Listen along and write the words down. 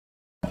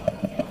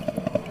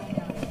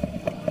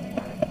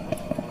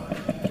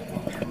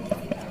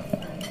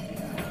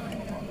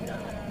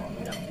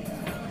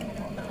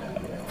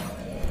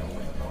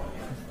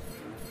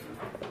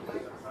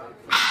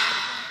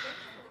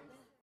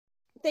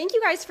thank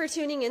you guys for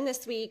tuning in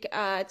this week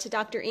to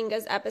Dr.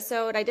 Inga's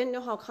episode. I didn't know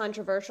how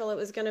controversial it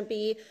was going to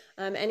be.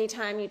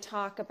 Anytime you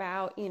talk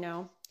about,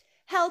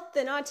 health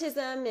and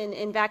autism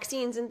and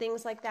vaccines and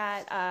things like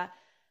that,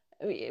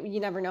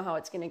 you never know how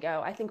it's going to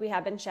go. I think we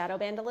have been shadow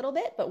banned a little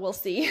bit, but we'll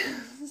see.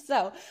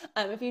 So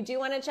if you do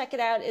want to check it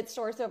out, it's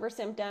Source Over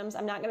Symptoms.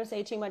 I'm not going to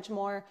say too much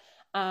more.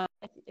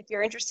 If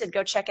you're interested,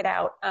 go check it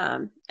out.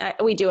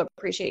 We do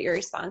appreciate your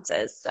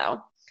responses. So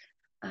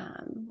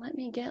let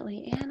me get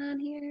Leanne on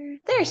here.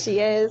 There she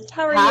is.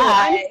 How are you?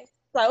 I'm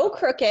so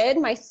crooked.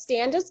 My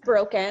stand is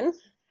broken.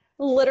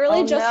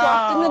 Literally just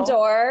walked in the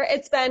door.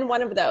 It's been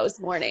one of those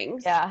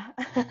mornings. Yeah.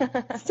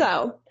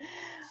 So.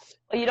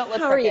 Well, you don't look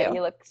How crooked. are you?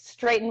 You look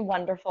straight and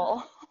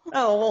wonderful.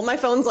 Oh, well, my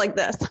phone's like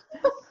this.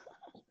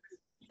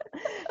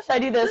 Should I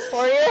do this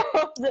for you?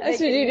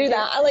 Should you do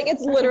that?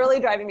 It's literally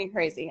driving me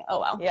crazy. Oh,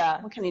 well.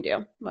 Yeah. What can you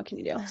do? What can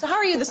you do? So how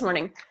are you this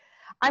morning?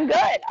 I'm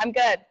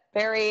good.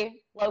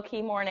 Very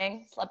low-key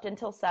morning. Slept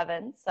until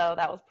 7, so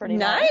that was pretty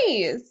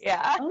nice.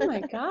 Yeah. Oh,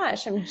 my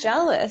gosh. I'm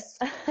jealous.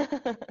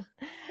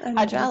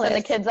 I'm jealous. Send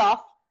the kids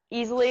off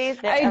easily?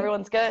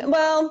 Everyone's good?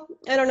 Well,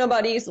 I don't know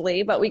about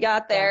easily, but we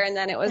got there, and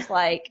then it was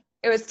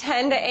it was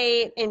 10 to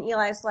 8, and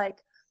Eli's like,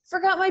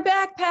 forgot my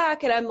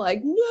backpack. And I'm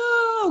like,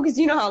 no, because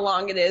you know how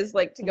long it is,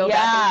 to go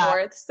back and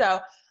forth. So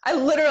I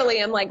literally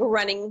am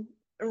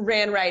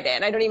ran right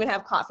in. I don't even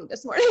have coffee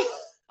this morning.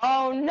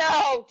 Oh,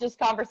 no. Just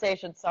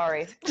conversation.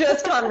 Sorry.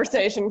 Just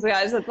conversations,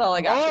 guys. That's all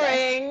I got.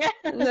 Boring.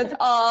 That's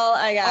all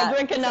I got. I'll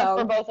drink enough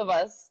for both of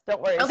us. Don't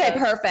worry. Okay,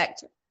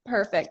 perfect.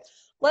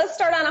 Let's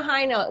start on a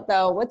high note,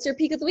 though. What's your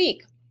peak of the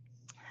week?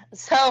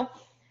 So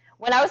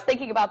when I was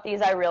thinking about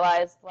these, I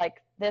realized,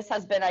 this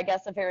has been, I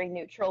guess, a very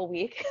neutral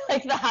week.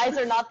 The highs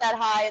are not that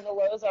high and the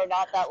lows are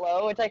not that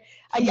low, which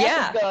I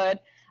guess is good,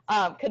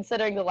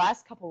 considering the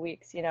last couple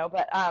weeks,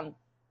 But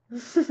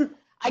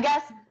I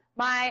guess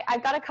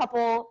I've got a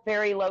couple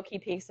very low-key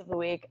peaks of the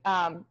week.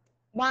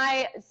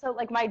 My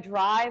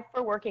drive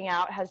for working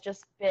out has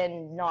just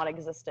been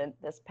non-existent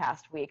this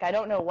past week. I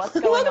don't know what's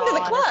going on.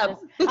 Welcome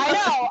to the club.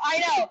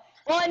 I know.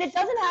 Well, and it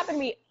doesn't happen to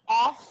me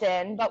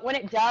often, but when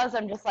it does,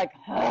 I'm just like,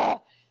 ugh.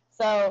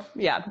 So,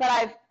 yeah. But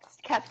I've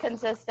kept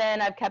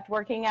consistent. I've kept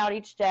working out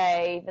each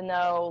day, even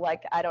though,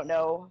 I don't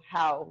know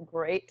how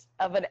great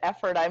of an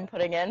effort I'm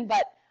putting in,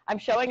 but I'm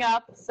showing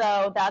up.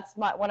 So that's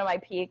one of my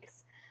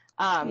peaks.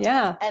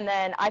 Yeah. And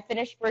then I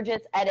finished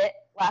Bridget's edit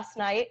last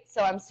night,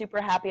 so I'm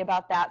super happy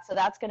about that. So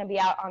that's going to be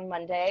out on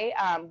Monday.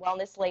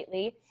 Wellness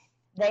Lately.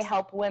 They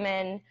help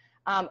women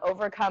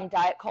overcome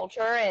diet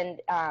culture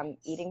and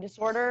eating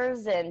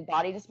disorders and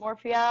body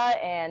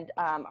dysmorphia. And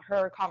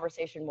her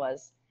conversation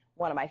was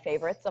one of my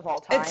favorites of all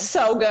time. It's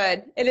so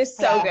good. It is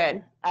so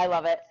good. I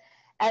love it.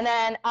 And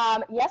then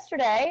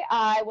yesterday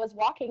I was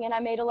walking and I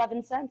made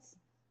 11 cents.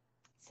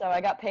 So I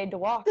got paid to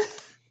walk.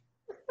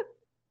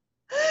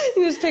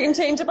 You just picking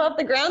change up off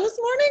the ground this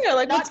morning,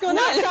 or what's going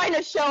on? Not trying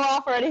to show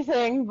off or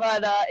anything,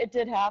 but it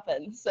did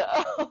happen. So,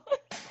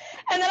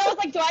 and then I was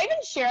like, do I even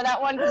share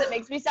that one? Because it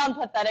makes me sound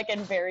pathetic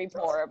and very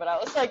poor. But I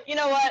was like, you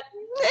know what?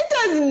 It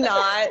does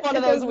not. One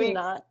of those weeks.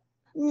 Not.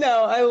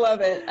 No, I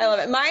love it.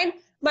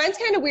 Mine's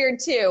kind of weird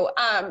too.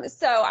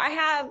 So I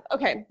have,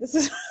 this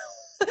is,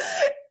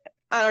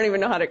 I don't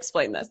even know how to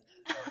explain this,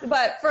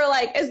 but for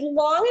as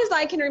long as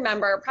I can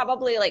remember,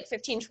 probably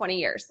 15, 20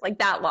 years,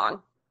 that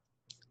long,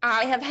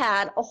 I have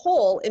had a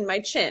hole in my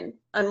chin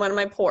on one of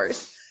my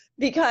pores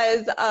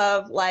because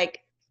of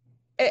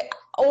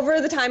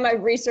over the time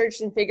I've researched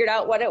and figured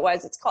out what it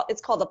was. It's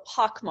called a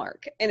pock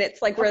mark, and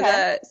it's where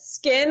the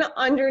skin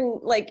under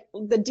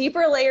the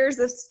deeper layers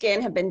of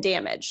skin have been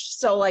damaged,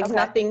 so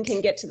nothing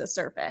can get to the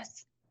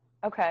surface.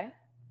 Okay.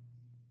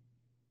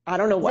 I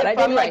don't know what I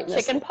did right.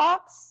 Chicken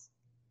pox?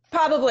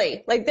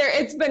 Probably.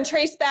 It's been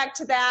traced back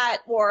to that,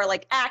 or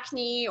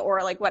acne,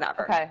 or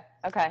whatever.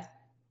 Okay.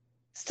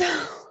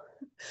 So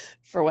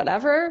for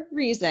whatever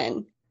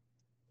reason,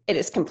 it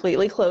is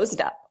completely closed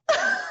up.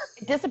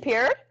 It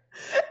disappeared?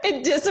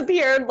 It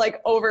disappeared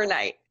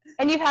overnight.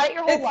 And you've had it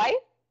your whole life?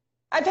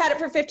 I've had it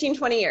for 15,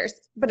 20 years,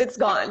 but it's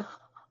gone.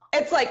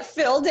 It's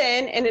filled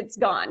in and it's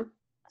gone.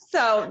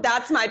 So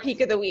that's my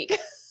peak of the week.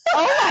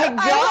 Oh my God.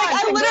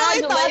 I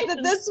literally thought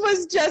that this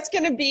was just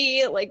going to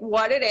be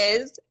what it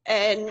is.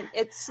 And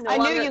it's no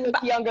longer. I knew you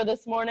looked younger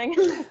this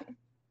morning.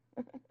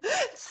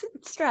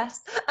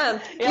 Stress.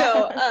 But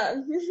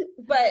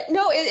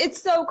no, it's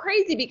so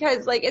crazy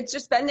because it's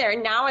just been there,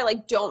 and now I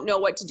don't know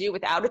what to do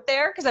without it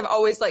there because I've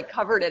always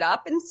covered it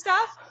up and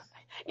stuff.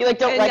 You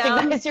don't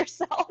recognize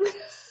yourself.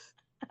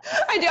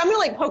 I do. I'm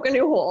gonna poke a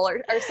new hole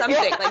or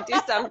something, do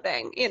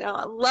something.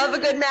 I love a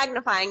good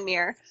magnifying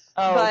mirror.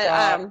 Oh, but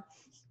God.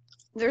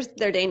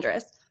 They're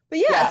dangerous. But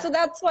yeah, so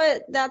that's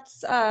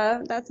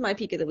my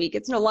peak of the week.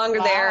 It's no longer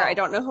there. I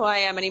don't know who I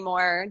am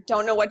anymore.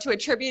 Don't know what to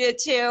attribute it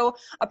to.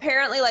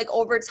 Apparently,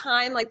 over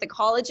time, the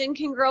collagen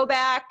can grow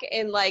back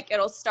and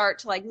it'll start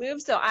to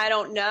move. So I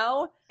don't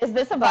know. Is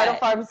this a Vital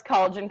Farms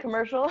collagen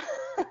commercial?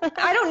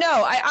 I don't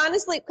know. I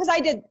honestly, because I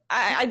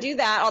do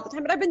that all the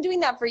time, but I've been doing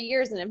that for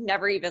years and have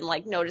never even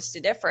noticed a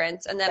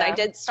difference. And then I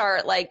did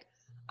start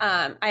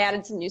I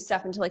added some new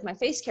stuff into like my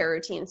face care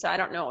routine. So I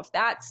don't know if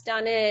that's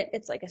done it.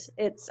 It's like,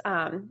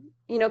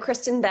 you know,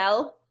 Kristen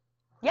Bell,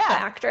 Yeah.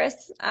 the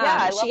actress.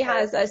 I love she her.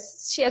 has a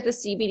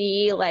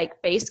CBD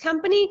like base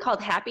company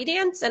called Happy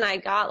Dance, and I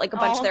got like a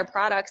bunch of their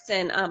products,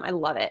 and I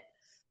love it.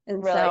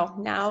 And Really? so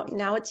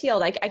now it's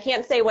healed. I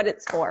can't say what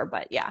it's for,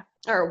 but yeah,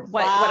 or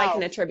what I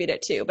can attribute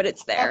it to, but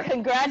it's there. Oh,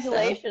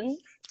 congratulations.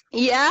 So,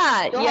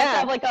 yeah, You'll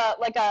have to have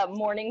like a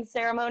morning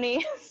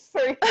ceremony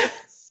for your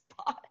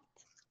spot.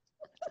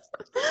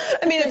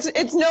 I mean,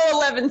 it's no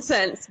 11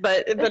 cents,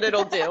 but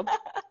it'll do.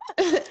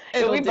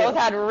 We both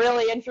had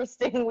really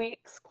interesting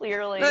weeks,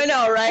 clearly. I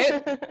know,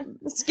 right?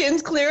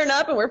 Skin's clearing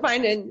up, and we're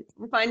finding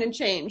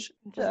change.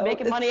 Just so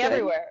making money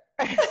everywhere.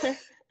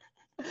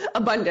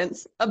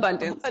 Abundance.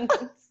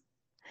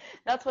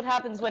 That's what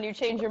happens when you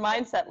change your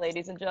mindset,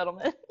 ladies and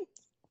gentlemen.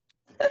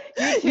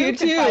 You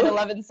too. Can find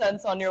 11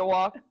 cents on your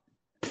walk.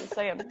 Just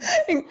saying.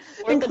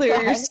 And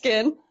clear your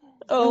skin.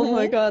 Oh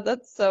my God,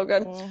 that's so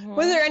good.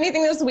 Was there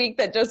anything this week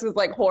that just was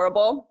like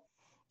horrible?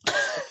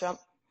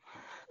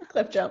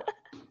 Cliff jump.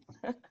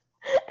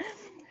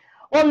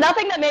 Well,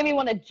 nothing that made me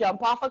want to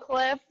jump off a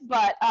cliff,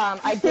 but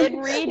I did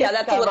rediscover. Yeah,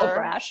 that's a little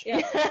brash.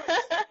 Yeah.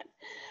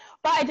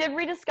 But I did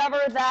rediscover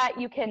that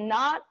you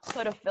cannot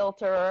put a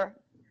filter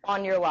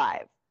on your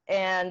live,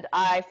 and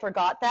I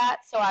forgot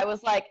that. So I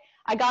was like,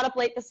 I got up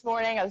late this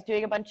morning. I was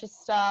doing a bunch of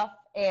stuff,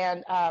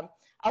 and I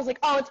was like,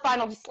 oh, it's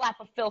fine. I'll just slap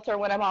a filter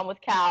when I'm on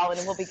with Cal, and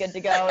we'll be good to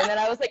go. And then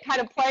I was like,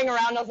 kind of playing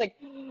around. And I was like,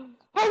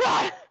 oh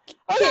God,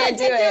 can't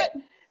do it.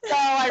 So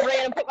I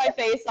ran and put my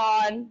face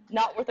on.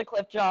 Not worth a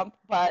cliff jump,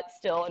 but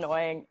still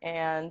annoying.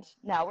 And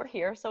now we're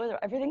here, so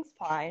everything's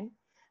fine.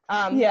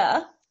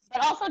 Yeah.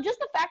 But also just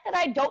the fact that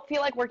I don't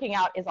feel like working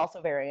out is also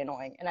very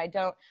annoying. And I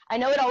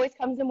know it always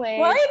comes in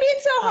waves. Why are you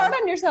being so hard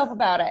on yourself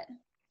about it?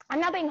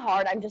 I'm not being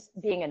hard. I'm just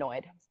being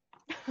annoyed.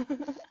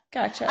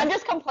 Gotcha. I'm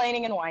just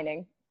complaining and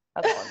whining.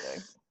 That's what I'm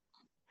doing.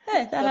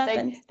 Hey, that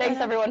happens. Thanks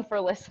everyone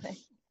for listening.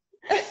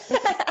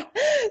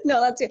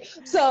 No, that's good.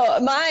 So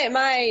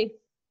my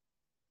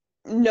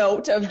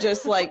note of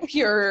just like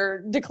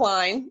pure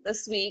decline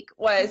this week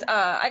was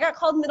I got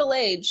called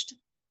middle-aged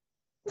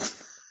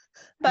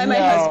by my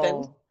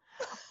husband.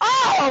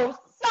 Oh,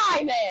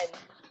 Simon!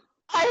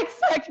 I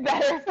expect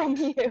better from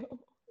you.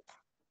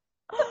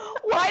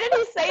 Why did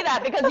he say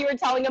that? Because you were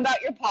telling him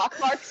about your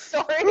pockmark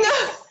story?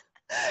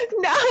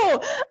 No, I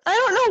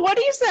don't know what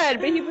he said,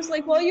 but he was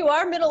like, well, you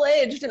are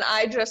middle-aged, and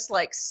I just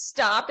like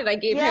stopped, and I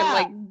gave him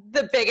like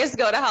the biggest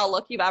go-to-hell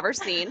look you've ever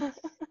seen.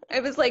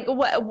 It was like,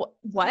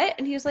 what?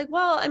 And he was like,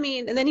 well, I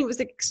mean, and then he was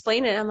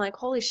explaining it. I'm like,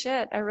 holy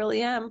shit, I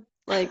really am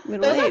like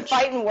middle-aged. Those are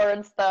fighting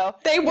words, though.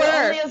 They were.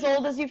 You're only as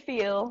old as you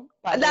feel.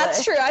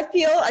 That's true. I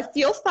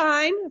feel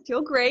fine. I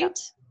feel great.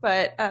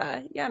 But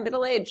yeah,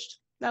 middle-aged.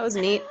 That was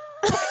neat.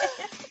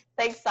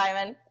 Thanks,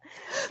 Simon,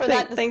 for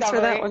that discovery. Thanks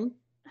for that one.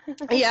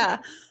 Yeah.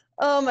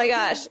 Oh my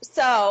gosh.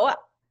 So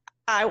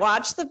I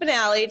watched the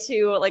finale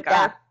to like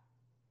our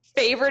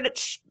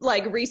favorite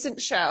like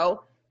recent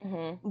show.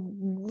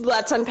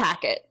 Let's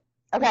unpack it.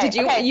 Okay. Did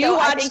you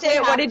watched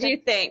it? What did you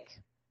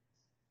think?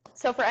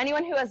 So for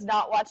anyone who has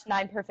not watched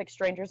 9 Perfect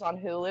Strangers on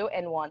Hulu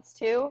and wants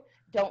to,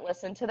 don't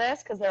listen to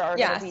this because there are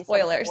going to be some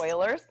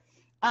spoilers.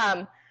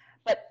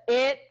 But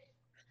it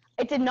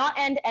did not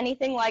end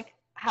anything like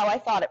how I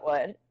thought it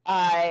would.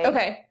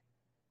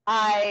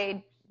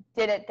 I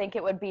didn't think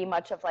it would be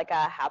much of like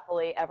a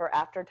happily ever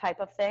after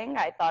type of thing.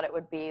 I thought it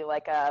would be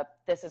like a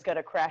this is going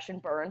to crash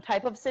and burn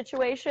type of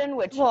situation,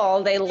 which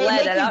they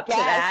led it up to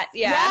that.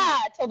 Yeah,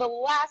 till the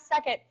last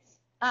second.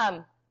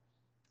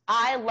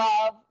 I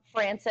love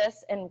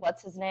Francis and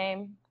what's his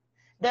name?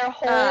 Their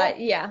whole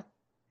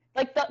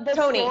like the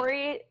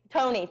story.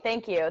 Tony,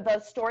 thank you. The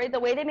story, the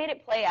way they made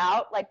it play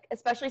out, like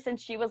especially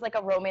since she was like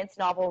a romance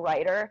novel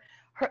writer.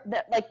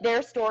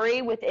 Their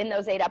story within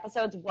those 8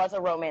 episodes was a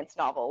romance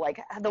novel.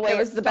 Like the way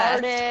it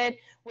started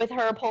with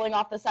her pulling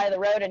off the side of the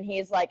road, and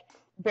he's like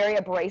very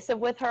abrasive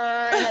with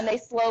her, and then they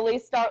slowly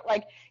start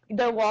like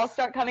their walls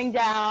start coming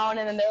down,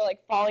 and then they're like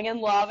falling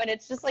in love, and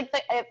it's just like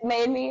it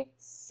made me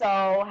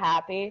so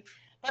happy.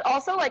 But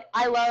also like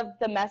I love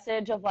the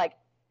message of like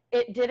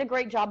it did a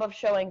great job of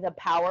showing the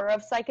power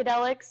of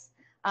psychedelics,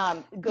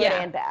 good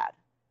and bad.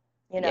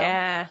 You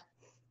know.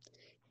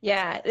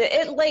 Yeah,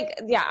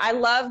 I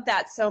love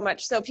that so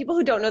much. So people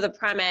who don't know the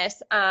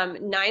premise,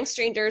 9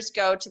 strangers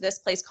go to this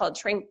place called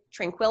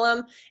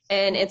Tranquillum,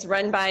 and it's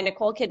run by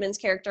Nicole Kidman's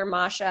character,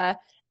 Masha,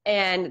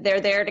 and they're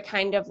there to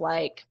kind of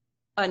like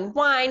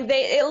unwind.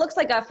 It looks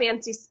like a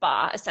fancy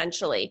spa,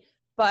 essentially,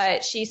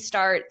 but she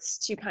starts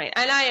to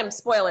and I am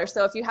spoiler,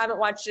 so if you haven't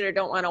watched it or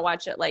don't want to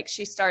watch it, like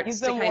she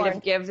starts to kind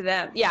of give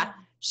them,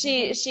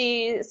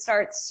 She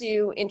starts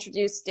to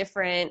introduce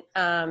different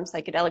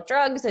psychedelic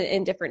drugs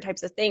and different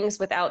types of things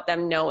without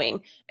them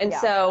knowing. And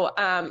so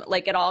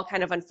like it all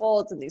kind of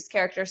unfolds and these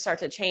characters start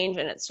to change,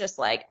 and it's just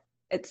like,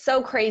 it's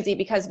so crazy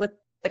because with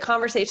the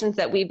conversations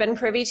that we've been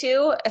privy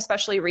to,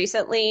 especially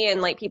recently,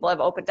 and like people have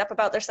opened up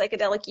about their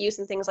psychedelic use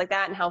and things like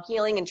that and how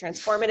healing and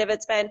transformative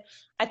it's been,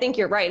 I think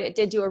you're right. It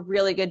did do a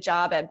really good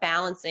job at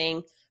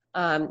balancing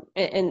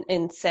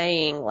in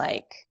saying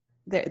like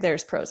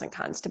there's pros and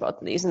cons to both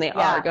of these, and they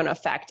are going to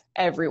affect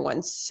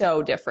everyone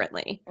so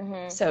differently,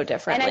 so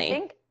differently. And I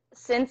think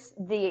since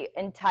the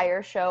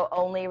entire show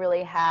only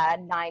really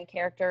had 9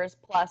 characters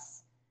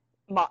plus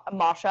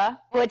Masha,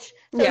 which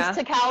thanks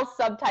to Cal's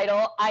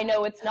subtitle, I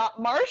know it's not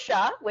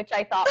Marsha, which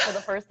I thought for the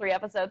first 3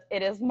 episodes,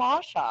 it is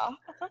Masha.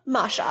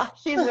 Masha.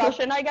 She's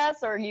Russian, I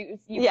guess, or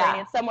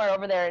Ukrainian, somewhere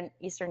over there in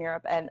Eastern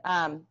Europe. And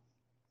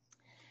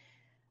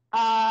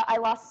I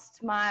lost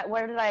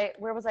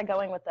where was I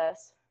going with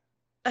this?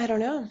 I don't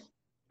know.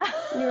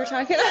 You were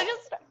talking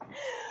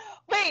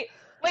Wait,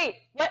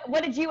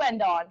 what did you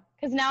end on?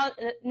 Because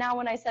now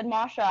when I said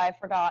Masha, I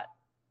forgot.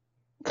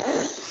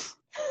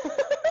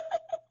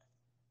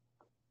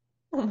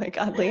 Oh my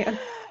God, Leanne.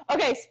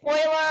 Okay,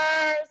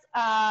 spoilers.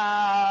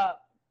 I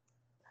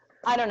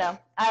don't know.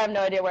 I have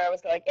no idea where I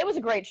was going. It was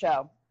a great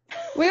show.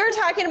 We were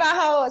talking about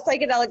how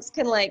psychedelics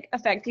can like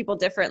affect people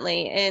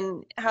differently,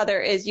 and how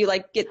there's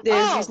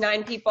these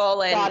 9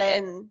 people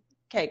and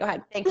okay, go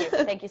ahead. Thank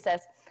you,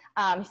 sis.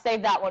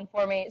 Save that one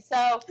for me.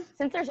 So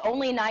since there's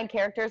only 9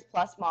 characters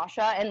plus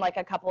Masha and like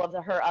a couple of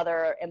her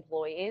other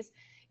employees,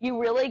 you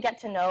really get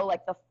to know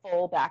like the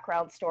full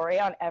background story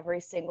on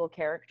every single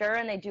character,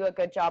 and they do a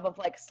good job of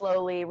like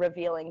slowly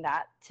revealing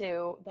that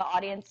to the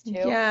audience too.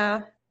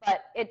 Yeah.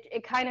 But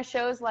it kind of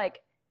shows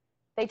like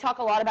they talk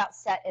a lot about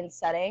set and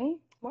setting.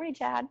 Morning,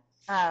 Chad.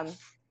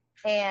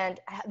 And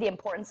the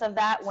importance of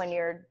that when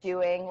you're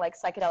doing like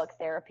psychedelic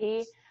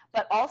therapy,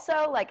 but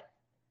also like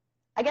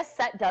I guess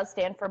set does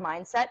stand for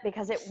mindset,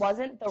 because it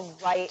wasn't the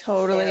right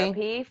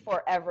therapy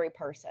for every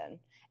person.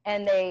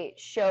 And they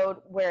showed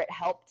where it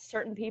helped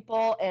certain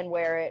people and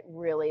where it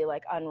really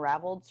like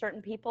unraveled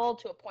certain people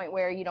to a point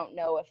where you don't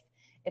know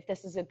if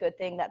this is a good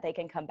thing that they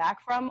can come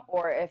back from,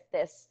 or if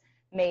this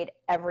made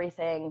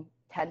everything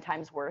 10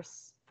 times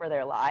worse for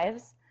their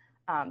lives.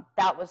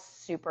 That was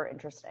super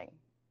interesting.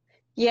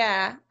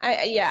 Yeah,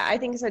 I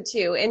think so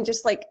too. And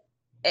just like,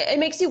 it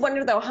makes you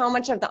wonder though, how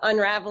much of the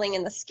unraveling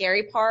and the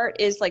scary part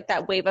is like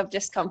that wave of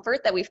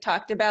discomfort that we've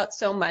talked about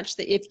so much,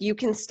 that if you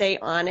can stay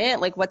on it,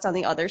 like what's on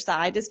the other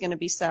side is going to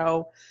be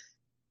so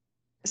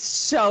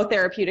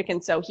therapeutic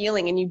and so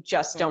healing, and you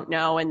just don't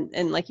know.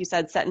 And like you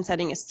said, set and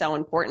setting is so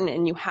important,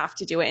 and you have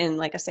to do it in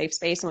like a safe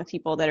space and with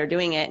people that are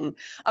doing it. And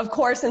of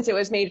course, since it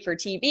was made for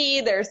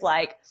TV, there's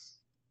like,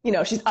 you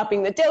know, she's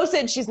upping the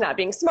dosage. She's not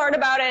being smart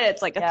about it.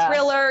 It's like a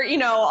thriller, you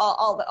know,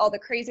 all the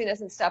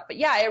craziness and stuff. But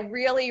yeah, it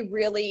really,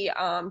 really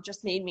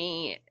just made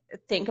me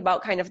think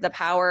about kind of the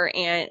power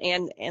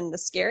and the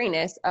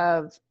scariness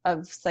of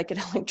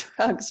psychedelic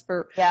drugs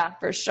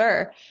for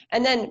sure.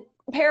 And then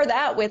pair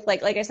that with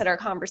like I said, our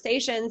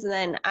conversations. And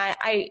then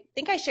I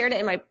think I shared it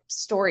in my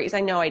stories. I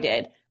know I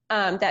did.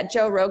 That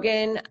Joe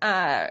Rogan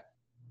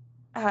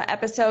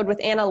episode with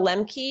Anna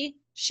Lemke.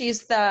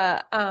 She's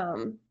the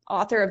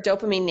author of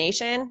Dopamine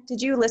Nation.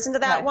 Did you listen to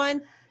that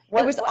one?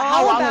 It was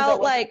all about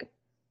like,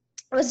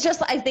 it was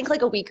just, I think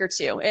like a week or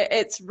 2.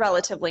 It's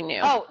relatively new.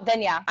 Oh,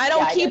 then yeah. I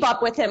don't keep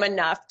up with him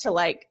enough to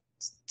like,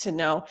 to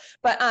know.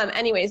 But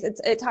anyways,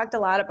 it talked a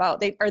lot about,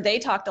 they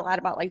talked a lot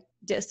about like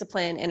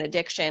discipline and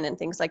addiction and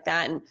things like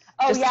that. And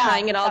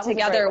tying it all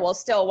together while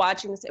still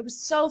watching this. It was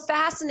so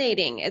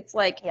fascinating. It's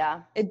like,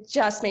 it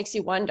just makes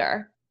you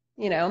wonder,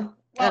 you know?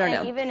 Well, I don't know.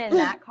 And even in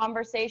that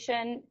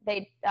conversation,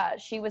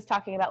 she was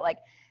talking about like,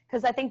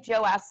 because I think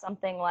Joe asked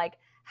something like,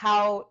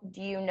 how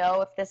do you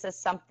know if this is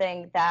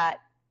something that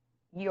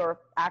you're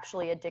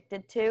actually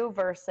addicted to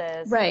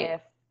versus if,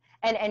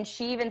 and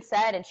she even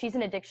said, and she's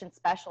an addiction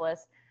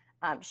specialist,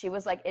 she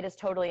was like, it is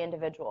totally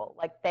individual.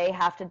 Like they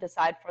have to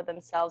decide for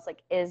themselves,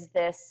 like, is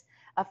this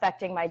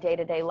affecting my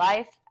day-to-day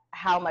life?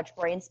 How much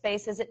brain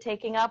space is it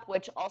taking up?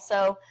 Which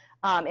also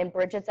in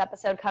Bridget's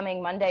episode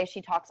coming Monday,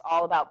 she talks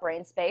all about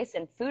brain space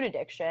and food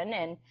addiction.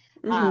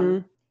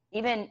 And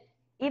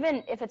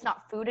even if it's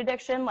not food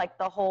addiction, like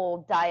the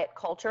whole diet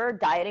culture,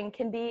 dieting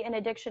can be an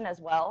addiction as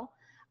well,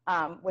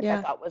 which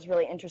I thought was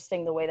really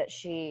interesting, the way that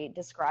she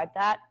described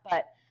that.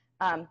 But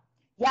and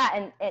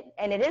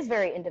it is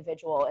very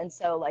individual. And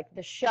so like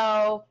the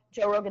show,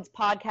 Joe Rogan's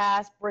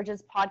podcast,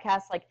 Bridget's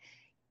podcast, like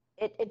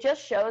it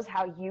just shows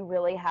how you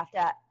really have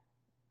to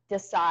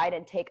decide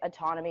and take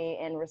autonomy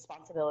and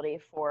responsibility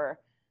for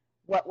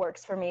what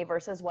works for me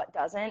versus what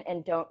doesn't,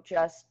 and don't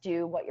just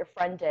do what your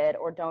friend did,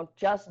 or don't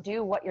just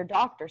do what your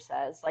doctor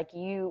says. Like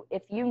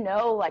if you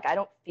know, like, I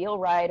don't feel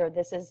right, or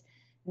this is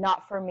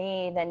not for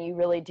me, then you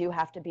really do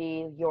have to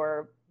be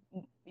your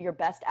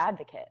best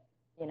advocate,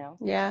 you know?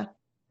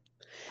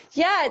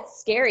 Yeah, it's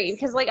scary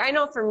because, like, I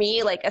know for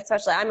me, like,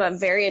 especially, I'm a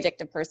very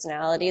addictive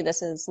personality.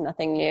 This is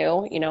nothing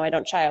new. You know, I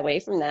don't shy away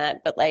from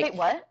that. But, like, wait,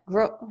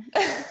 what?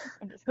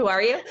 Who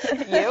are you?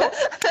 You?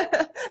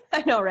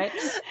 I know, right?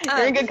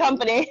 You're in good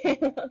company.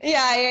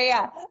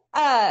 Yeah.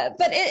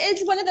 But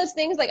it's one of those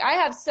things, like, I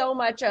have so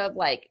much of,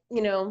 like,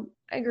 you know,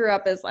 I grew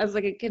up as I was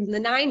like a kid in the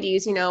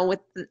 90s, you know,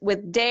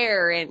 with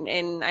DARE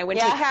and I went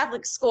to a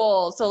Catholic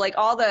school. So, like,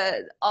 all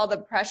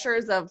the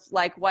pressures of,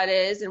 like, what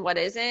is and what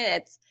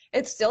isn't,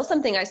 it's still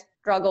something I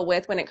struggle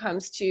with when it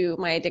comes to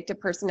my addictive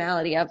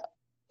personality of,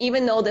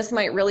 even though this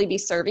might really be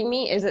serving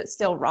me, is it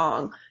still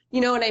wrong?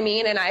 You know what I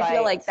mean? And I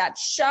feel like that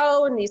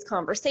show and these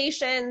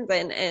conversations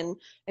and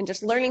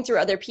just learning through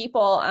other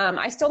people,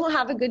 I still don't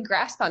have a good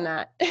grasp on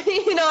that.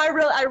 You know,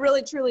 I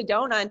really truly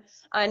don't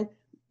on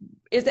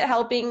is it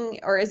helping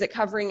or is it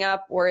covering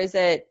up or is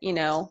it, you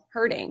know,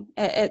 hurting?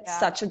 It's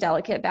such a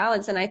delicate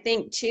balance. And I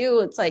think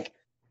too, it's like,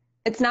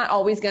 it's not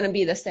always going to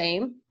be the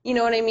same. You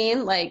know what I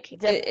mean? Like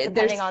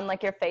depending on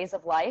like your phase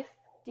of life.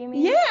 Do you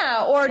mean?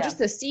 Yeah. Or just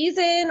the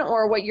season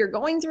or what you're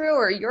going through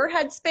or your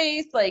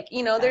headspace. Like,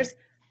 you know,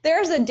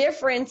 there's a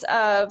difference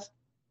of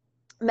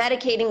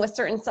medicating with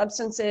certain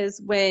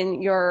substances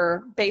when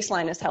your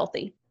baseline is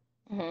healthy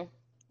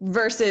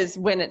versus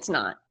when it's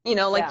not, you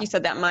know, like you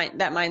said, that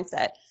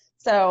mindset.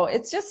 So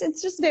it's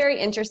just very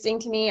interesting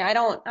to me. I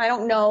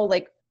don't know,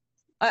 like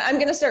I'm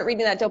going to start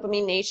reading that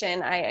Dopamine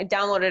Nation. I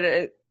downloaded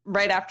it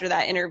right after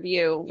that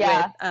interview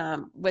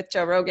with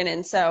Joe Rogan.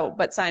 And so,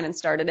 but Simon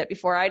started it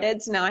before I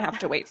did. So now I have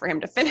to wait for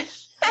him to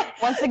finish.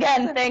 Once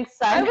again, thanks,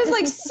 Simon. I was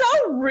like so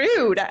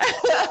rude.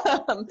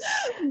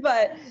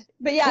 But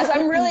yes,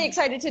 I'm really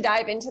excited to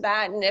dive into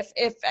that. And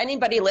if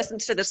anybody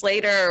listens to this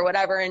later or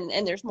whatever,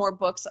 and there's more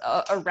books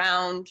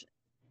around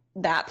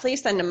that,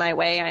 please send them my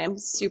way. I am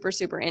super,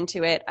 super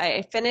into it.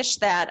 I finished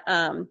that,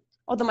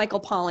 the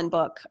Michael Pollan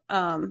book.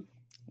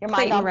 Your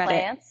Mind on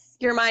Plants.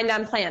 Your Mind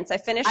on Plants. I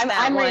finished that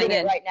I'm one. reading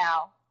it right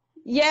now.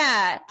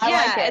 Yeah. I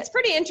like it. It's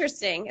pretty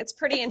interesting. It's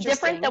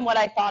different than what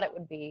I thought it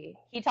would be.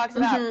 He talks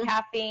about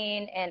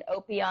caffeine and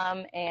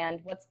opium and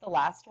what's the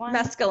last one?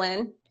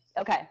 Mescaline.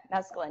 Okay,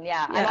 mescaline.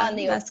 Yeah, I'm on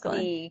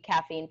the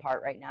caffeine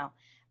part right now.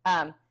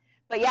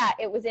 But yeah,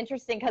 it was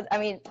interesting because I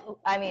mean,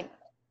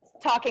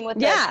 talking with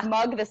this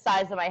mug the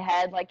size of my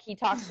head, like he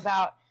talks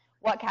about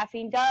what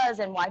caffeine does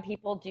and why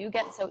people do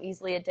get so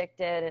easily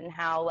addicted and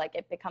how like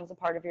it becomes a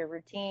part of your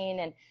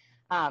routine and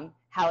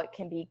how it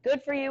can be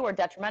good for you or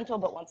detrimental,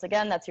 but once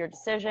again, that's your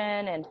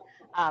decision. And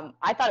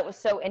I thought it was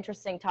so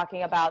interesting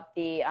talking about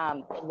the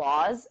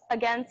laws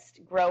against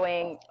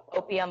growing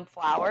opium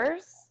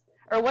flowers,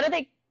 or what are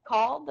they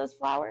called, those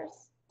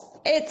flowers?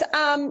 It's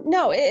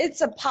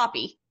it's a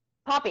poppy.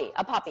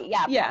 A poppy,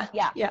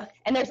 yeah.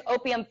 And there's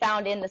opium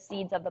found in the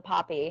seeds of the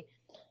poppy.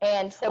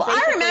 And so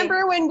I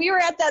remember when we were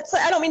at that,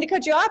 I don't mean to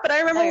cut you off, but I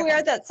remember when we were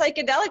at that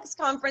psychedelics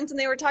conference and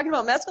they were talking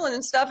about mescaline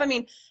and stuff. I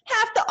mean,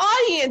 half the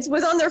audience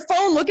was on their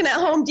phone looking at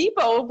Home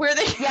Depot where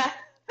they could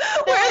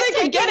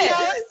get it.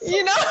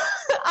 You know,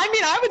 I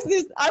mean,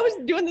 I was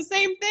doing the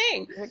same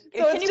thing.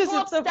 So can you pull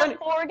up step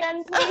 4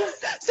 again, please?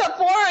 Step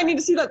 4, I need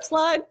to see that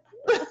slide.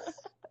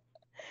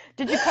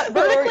 Did you cut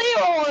vertically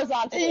or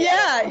horizontally?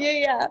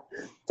 Yeah.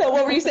 So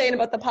what were you saying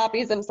about the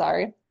poppies? I'm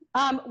sorry.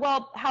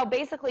 Well, how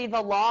basically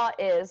the law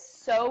is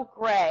so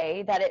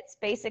gray that it's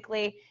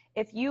basically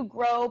if you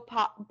grow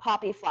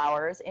poppy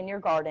flowers in your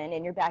garden,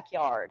 in your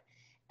backyard,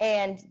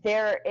 and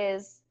there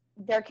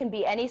can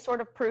be any sort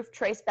of proof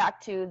traced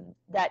back to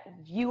that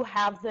you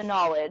have the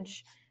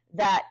knowledge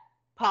that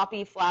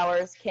poppy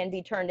flowers can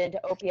be turned into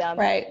opium,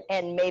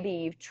 and maybe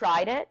you've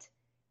tried it,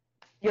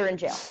 you're in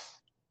jail.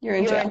 You're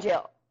in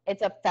jail.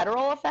 It's a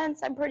federal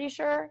offense, I'm pretty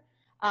sure.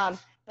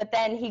 But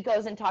then he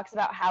goes and talks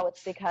about how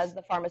it's because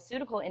the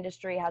pharmaceutical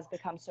industry has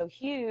become so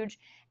huge,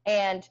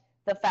 and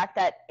the fact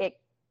that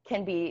it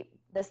can be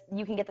this,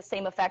 you can get the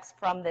same effects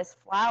from this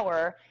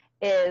flower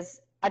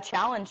is a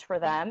challenge for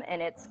them,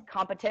 and it's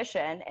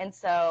competition. And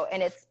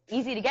it's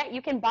easy to get.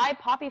 You can buy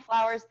poppy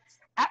flowers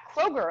at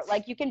Kroger,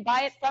 like you can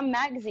buy it from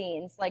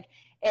magazines,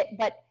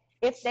 but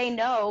if they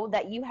know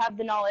that you have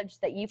the knowledge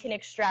that you can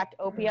extract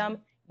opium,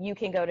 you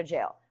can go to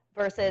jail.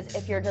 Versus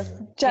if you're just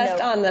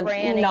on the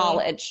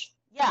knowledge.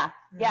 Yeah.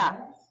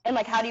 And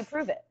like, how do you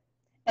prove it?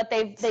 But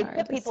they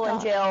put people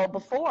in jail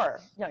before.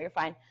 No, you're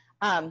fine.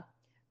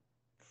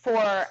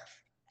 For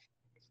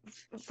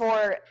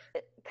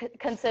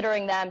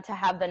considering them to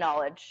have the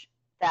knowledge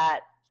that.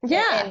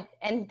 Yeah.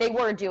 And they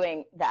were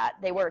doing that.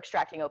 They were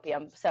extracting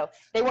opium, so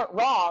they weren't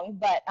wrong.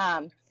 But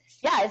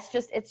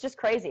it's just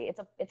crazy.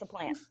 It's a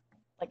plant.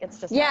 Like it's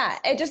just nuts.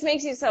 It just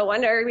makes you so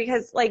wonder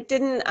because like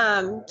didn't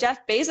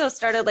Jeff Bezos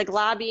started like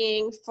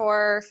lobbying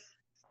for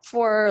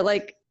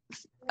like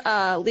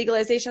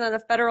legalization on a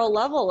federal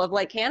level of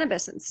like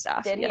cannabis and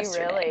stuff. Did he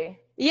really?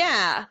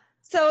 Yeah.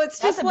 So it's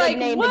That's just a like big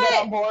name to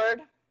get on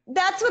board.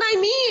 That's what I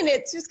mean.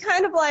 It's just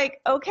kind of like,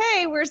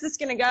 okay, where's this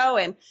going to go?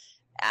 And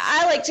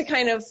I like to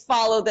kind of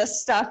follow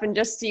this stuff and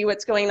just see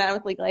what's going on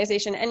with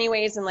legalization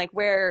anyways, and like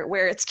where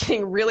it's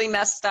getting really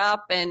messed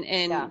up and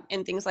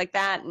things like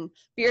that. And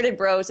Bearded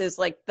Bros is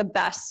like the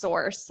best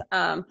source.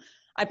 I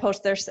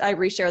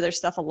reshare their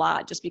stuff a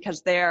lot just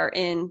because they're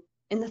in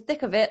the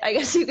thick of it, I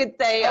guess you could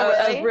say,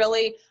 of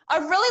really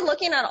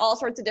looking at all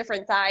sorts of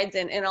different sides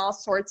and all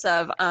sorts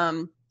of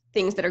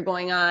things that are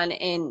going on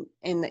in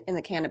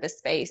the cannabis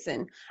space.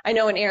 And I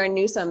know in Aaron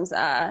Newsom's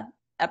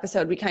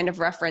episode we kind of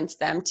referenced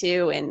them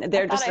too, and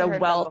they're just a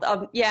wealth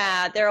of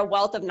they're a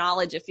wealth of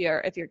knowledge if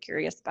you're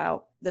curious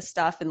about the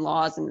stuff and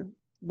laws and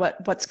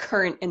what's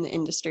current in the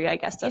industry, I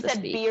guess. You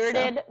said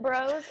Bearded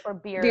Bros or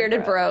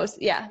Bearded Bros?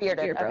 Yeah,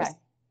 Bearded Bros. Okay.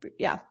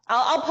 yeah,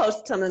 I'll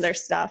post some of their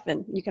stuff,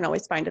 and you can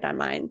always find it on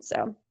mine.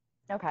 So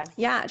Okay.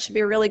 yeah, it should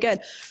be really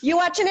good. You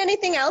watching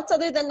anything else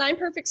other than Nine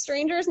Perfect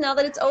Strangers now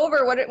that it's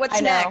over?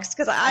 What's next?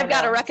 Because I've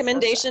got a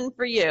recommendation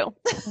for you.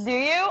 Do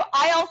you?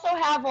 I also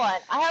have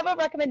one. I have a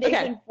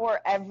recommendation for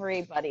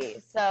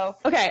everybody. So,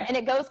 and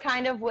it goes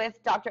kind of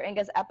with Dr.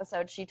 Inga's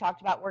episode. She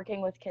talked about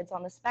working with kids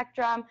on the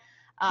spectrum,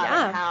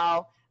 and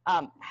how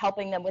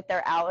helping them with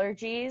their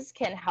allergies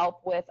can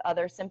help with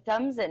other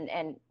symptoms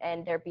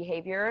and their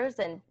behaviors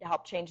and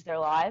help change their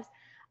lives.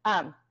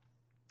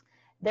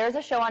 There's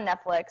a show on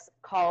Netflix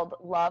called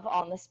Love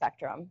on the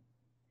Spectrum,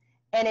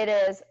 and it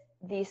is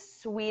the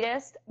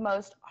sweetest,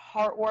 most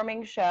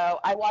heartwarming show.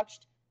 I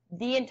watched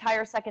the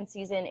entire second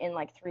season in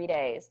like 3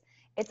 days.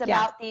 It's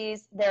about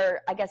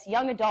they're, I guess,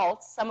 young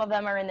adults. Some of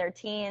them are in their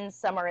teens,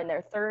 some are in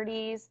their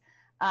 30s,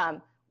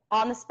 on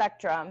the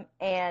spectrum,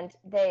 and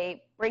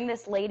they bring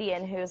this lady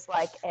in who's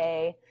like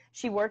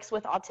she works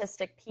with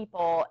autistic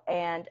people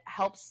and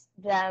helps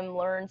them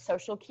learn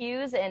social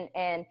cues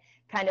and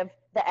kind of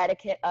the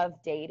etiquette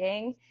of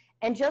dating,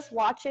 and just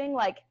watching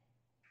like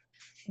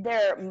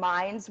their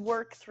minds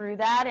work through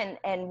that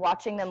and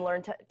watching them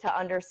learn to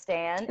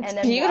understand. It's and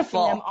then watching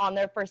them on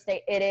their first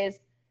date. It is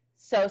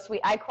so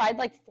sweet. I cried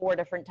like 4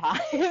 different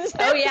times.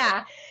 Oh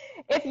yeah.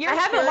 I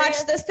haven't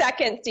watched the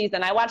second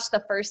season. I watched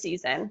the first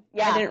season.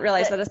 Yeah. I didn't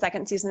realize that a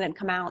second season had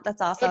come out.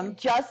 That's awesome. It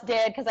just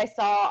did, because I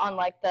saw on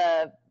like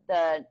the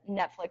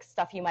Netflix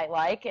Stuff You Might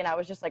Like, and I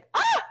was just like,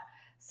 ah!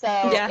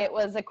 So it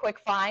was a quick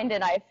find,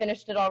 and I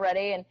finished it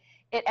already. And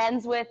it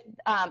ends with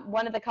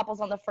one of the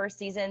couples on the first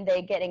season,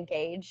 they get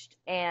engaged.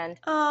 And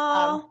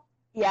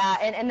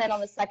and then on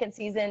the second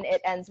season,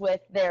 it ends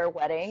with their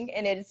wedding.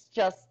 And it's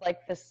just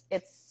like this,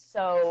 it's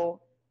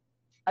so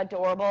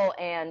adorable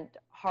and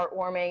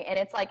heartwarming. And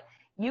it's like,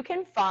 you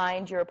can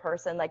find your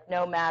person, like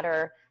no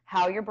matter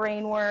how your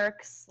brain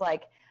works,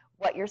 like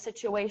what your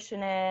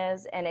situation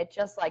is. And it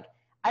just like,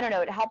 I don't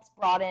know, it helps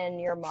broaden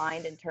your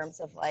mind in terms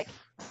of like,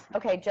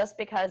 okay, just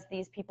because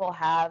these people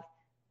have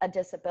a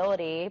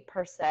disability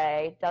per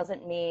se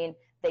doesn't mean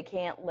they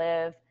can't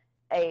live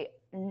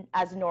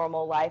as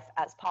normal life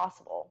as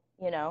possible,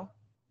 you know?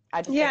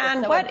 I just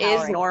and so what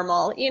empowering. Is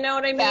normal? You know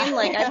what I mean?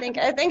 Like, I think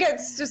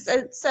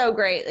it's so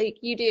great. Like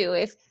you do,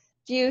 if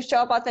you show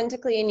up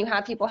authentically and you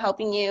have people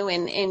helping you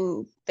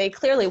and they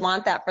clearly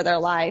want that for their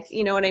life,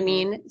 you know what I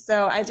mean?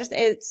 So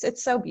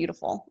it's so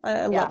beautiful.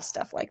 I love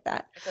stuff like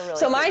that. Really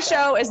so my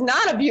show is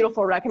not a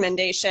beautiful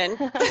recommendation.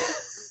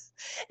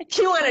 If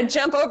you want to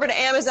jump over to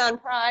Amazon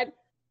Prime,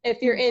 if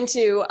you're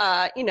into,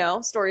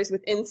 stories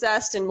with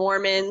incest and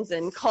Mormons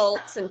and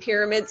cults and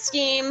pyramid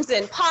schemes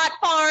and pot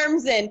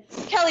farms and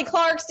Kelly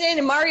Clarkson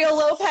and Mario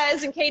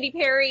Lopez and Katy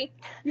Perry,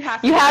 you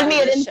have me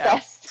at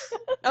incest.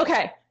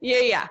 Okay.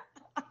 Yeah.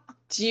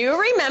 Do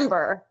you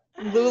remember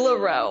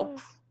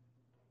LuLaRoe?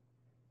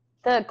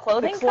 The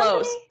clothing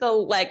clothes, company? the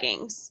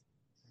leggings.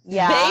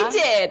 Yeah. They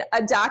did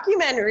a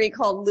documentary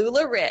called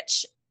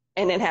LuLaRich,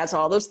 and it has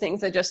all those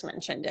things I just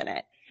mentioned in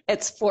it.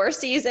 It's 4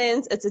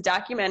 seasons. It's a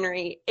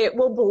documentary. It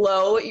will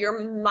blow your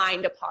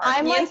mind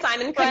apart. Me and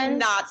Simon could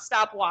not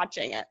stop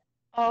watching it.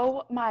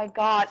 Oh my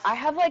God. I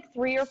have like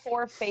 3 or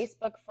 4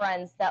 Facebook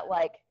friends that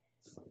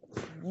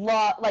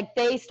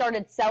they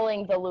started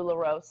selling the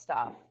LuLaRoe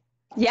stuff.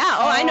 Yeah.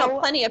 I know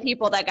plenty of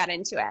people that got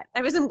into it.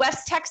 I was in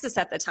West Texas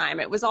at the time.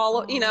 It was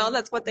all,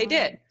 that's what they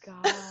did.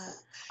 God.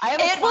 I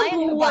have a client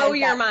who blow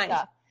your mind.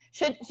 Stuff.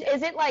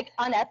 Is it like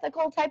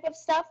unethical type of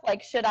stuff?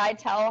 Like, should I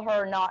tell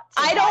her not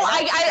to?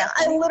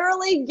 I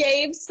literally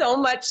gave so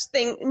much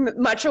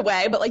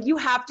away, but like you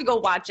have to go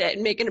watch it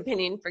and make an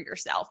opinion for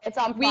yourself. It's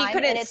on Prime,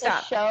 and it's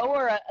a show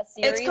or a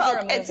series.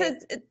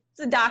 It's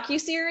a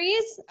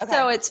docu-series. Okay.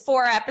 So it's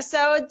 4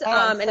 episodes.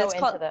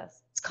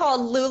 It's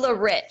called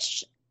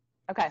LuLaRich.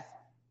 Okay.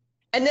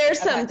 And there's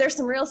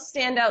some real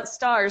standout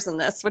stars in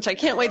this, which I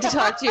can't wait to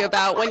talk to you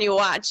about when you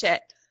watch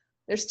it.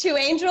 There's 2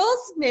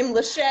 angels named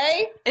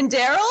Lachey and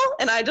Daryl,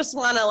 and I just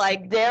want to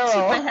tip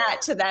my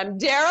hat to them.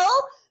 Daryl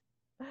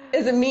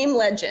is a meme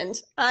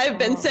legend. I've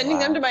been sending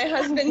them to my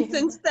husband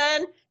since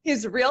then.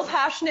 He's a real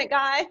passionate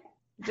guy.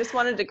 Just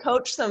wanted to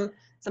coach some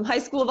high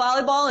school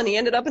volleyball, and he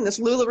ended up in this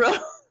LuLaRoe.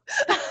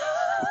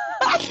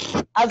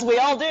 As we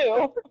all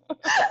do.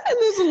 And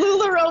this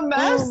LuLaRoe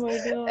mess. Oh my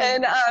God.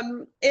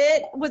 And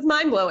it was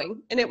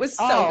mind-blowing, and it was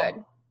so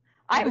good.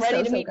 I'm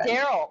ready to meet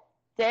Daryl.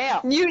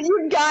 Damn.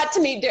 You got to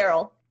meet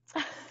Daryl.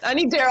 I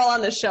need Daryl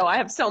on the show. I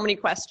have so many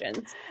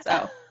questions.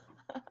 So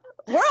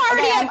we're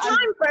already at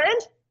time,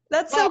 friend.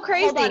 That's so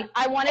crazy. Hold on.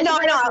 I wanted to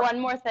bring up one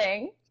more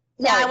thing.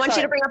 I want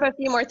you to bring up a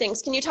few more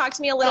things. Can you talk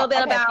to me a little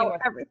bit about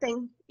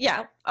everything?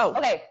 Yeah. Oh.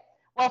 Okay.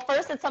 Well,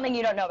 first, it's something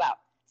you don't know about.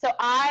 So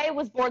I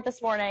was bored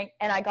this morning,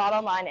 and I got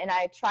online, and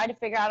I tried to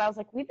figure out, I was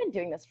like, we've been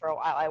doing this for a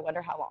while. I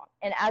wonder how long.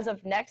 And as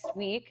of next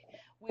week,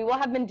 we will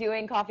have been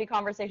doing coffee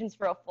conversations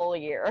for a full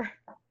year.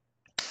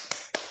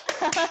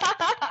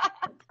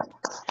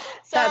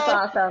 So, that's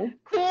awesome.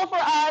 Cool for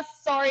us.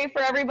 Sorry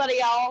for everybody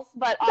else.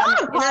 But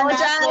don't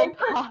apologize.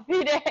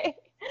 Coffee Day,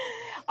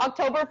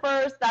 October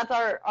 1st, that's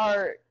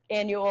our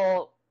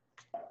annual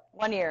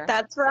 1 year.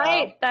 That's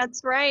right. So.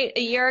 That's right.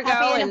 A year ago.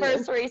 Happy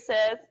anniversary,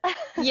 sis.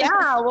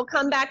 Yeah, we'll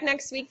come back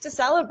next week to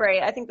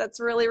celebrate. I think that's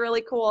really,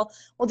 really cool.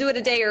 We'll do it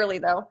a day early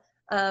though.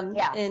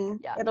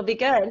 It'll be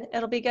good.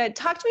 It'll be good.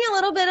 Talk to me a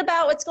little bit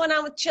about what's going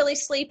on with Chili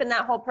Sleep and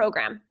that whole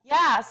program.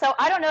 Yeah. So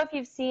I don't know if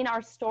you've seen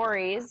our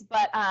stories,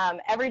 but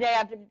every day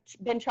I've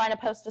been trying to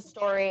post a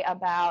story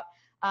about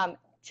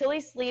Chili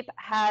Sleep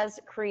has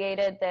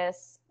created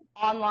this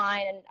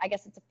online, and I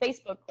guess it's a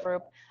Facebook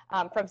group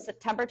from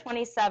September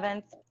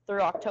 27th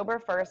through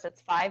October 1st.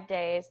 It's 5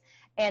 days.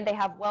 And they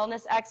have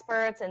wellness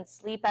experts and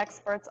sleep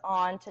experts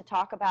on to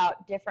talk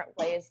about different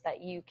ways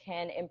that you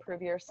can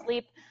improve your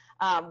sleep,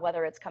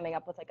 whether it's coming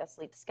up with like a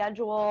sleep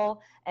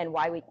schedule and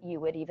why you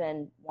would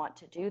even want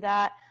to do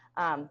that.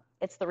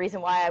 It's the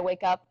reason why I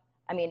wake up.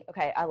 I mean,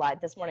 okay, I lied.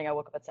 This morning I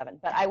woke up at 7,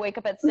 but I wake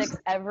up at 6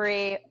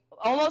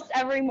 almost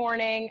every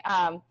morning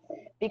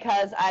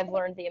because I've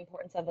learned the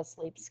importance of a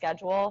sleep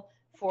schedule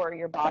for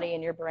your body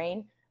and your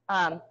brain.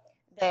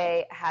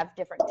 They have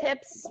different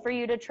tips for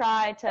you to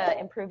try to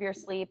improve your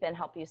sleep and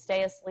help you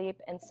stay asleep.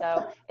 And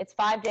so it's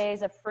 5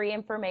 days of free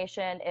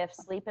information. If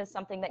sleep is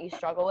something that you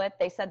struggle with,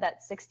 they said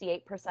that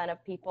 68%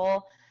 of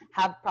people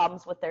have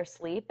problems with their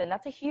sleep. And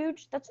that's a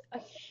huge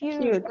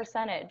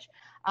percentage.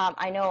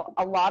 I know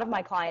a lot of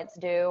my clients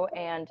do.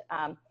 And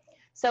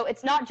so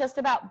it's not just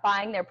about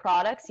buying their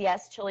products.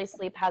 Yes, Chili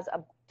Sleep has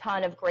a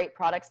ton of great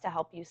products to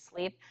help you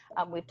sleep.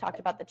 We've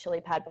talked about the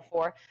Chili Pad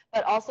before,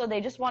 but also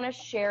they just want to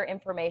share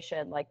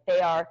information. Like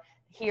they are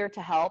here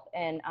to help.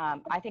 And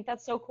I think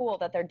that's so cool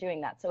that they're doing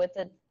that. So it's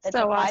a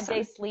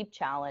 5-day sleep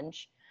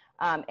challenge.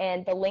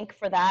 And the link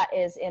for that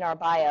is in our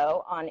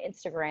bio on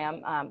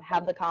Instagram.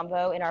 Have the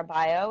convo in our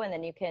bio, and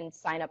then you can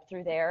sign up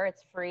through there.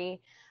 It's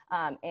free.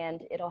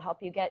 And it'll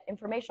help you get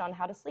information on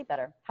how to sleep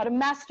better, how to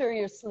master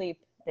your sleep,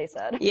 they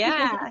said.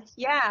 Yeah.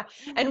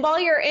 And while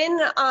you're in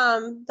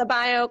the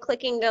bio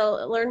clicking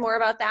to learn more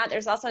about that,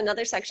 there's also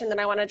another section that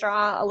I want to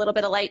draw a little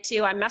bit of light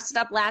to. I messed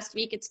up last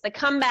week. It's the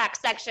comeback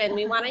section.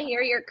 We want to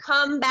hear your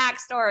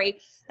comeback story.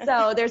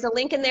 So there's a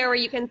link in there where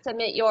you can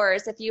submit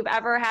yours. If you've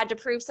ever had to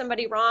prove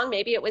somebody wrong,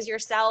 maybe it was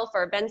yourself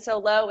or been so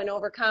low and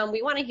overcome,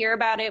 we want to hear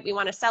about it. We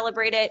want to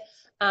celebrate it.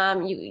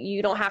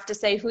 You don't have to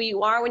say who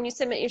you are when you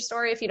submit your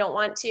story if you don't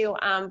want to,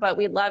 but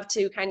we'd love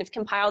to kind of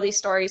compile these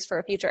stories for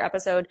a future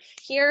episode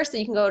here. So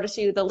you can go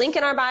to the link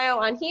in our bio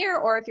on here,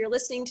 or if you're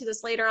listening to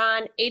this later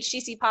on,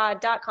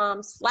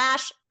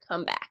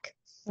 htcpod.com/comeback.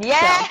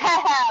 Yeah, so,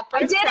 I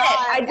did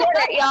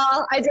it,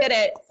 y'all. I did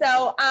it.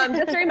 So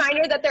just a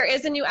reminder that there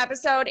is a new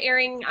episode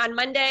airing on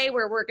Monday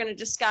where we're going to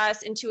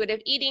discuss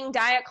intuitive eating,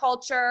 diet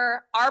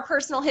culture, our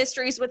personal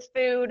histories with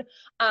food.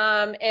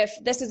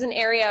 If this is an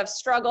area of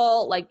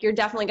struggle, like you're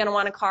definitely going to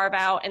want to carve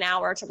out an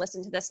hour to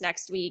listen to this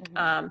next week.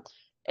 Mm-hmm.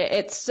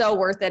 It's so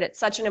worth it. It's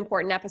such an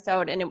important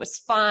episode, and it was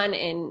fun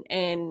and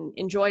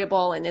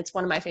enjoyable, and it's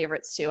one of my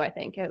favorites too. I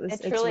think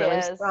it's really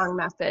a strong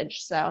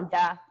message. So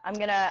yeah, I'm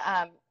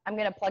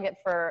gonna plug it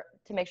to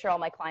make sure all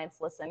my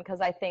clients listen,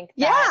 because I think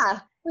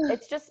that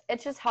it's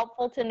just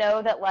helpful to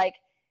know that, like,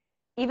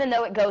 even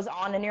though it goes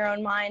on in your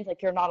own mind,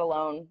 like, you're not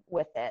alone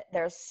with it.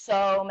 There's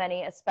so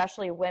many,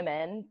 especially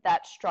women,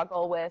 that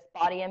struggle with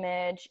body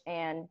image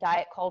and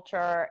diet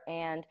culture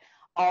and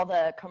all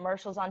the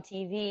commercials on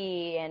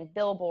TV and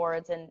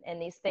billboards and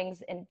these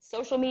things in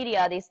social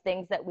media, these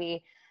things that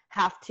we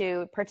have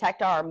to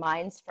protect our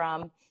minds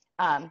from.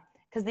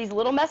 Because these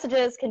little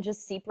messages can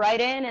just seep right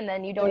in, and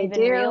then you don't even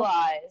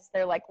realize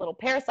they're like little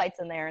parasites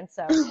in there. And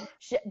so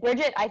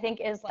Bridget, I think,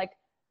 is like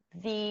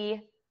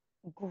the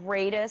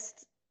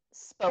greatest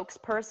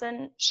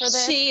spokesperson for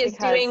this. She is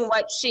doing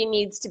what she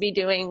needs to be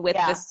doing with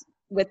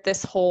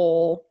this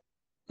whole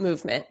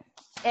movement.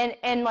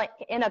 And like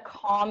in a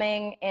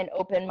calming and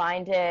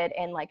open-minded,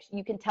 and like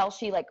you can tell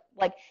she like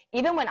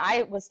even when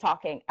I was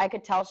talking, I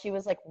could tell she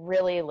was like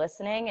really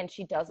listening, and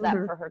she does that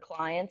for her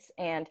clients.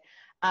 And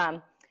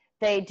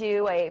they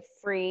do a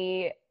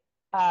free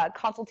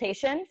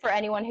consultation for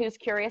anyone who's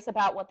curious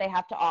about what they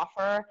have to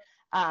offer.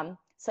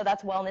 So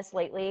that's Wellness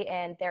Lately,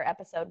 and their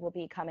episode will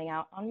be coming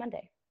out on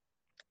Monday.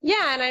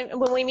 Yeah, and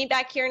when we meet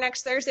back here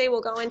next Thursday,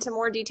 we'll go into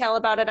more detail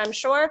about it, I'm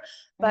sure.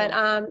 But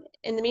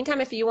in the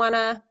meantime, if you want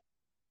to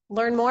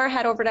learn more,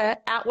 head over to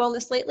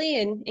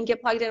 @WellnessLately and get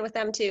plugged in with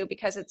them too,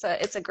 because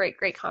it's a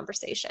great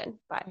conversation.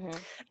 But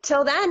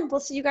till then, we'll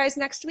see you guys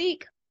next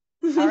week.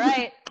 All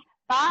right.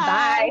 Bye.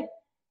 Bye.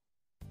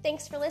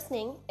 Thanks for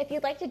listening. If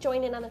you'd like to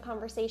join in on the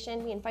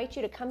conversation, we invite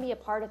you to come be a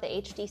part of the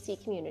HDC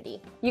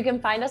community. You can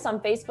find us on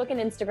Facebook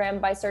and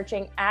Instagram by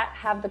searching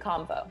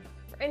 @HaveTheConvo.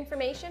 For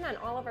information on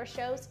all of our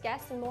shows,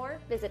 guests, and more,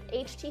 visit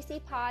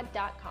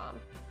htcpod.com.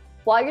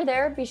 While you're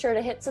there, be sure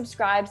to hit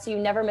subscribe so you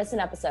never miss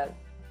an episode.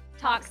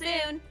 Talk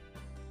soon.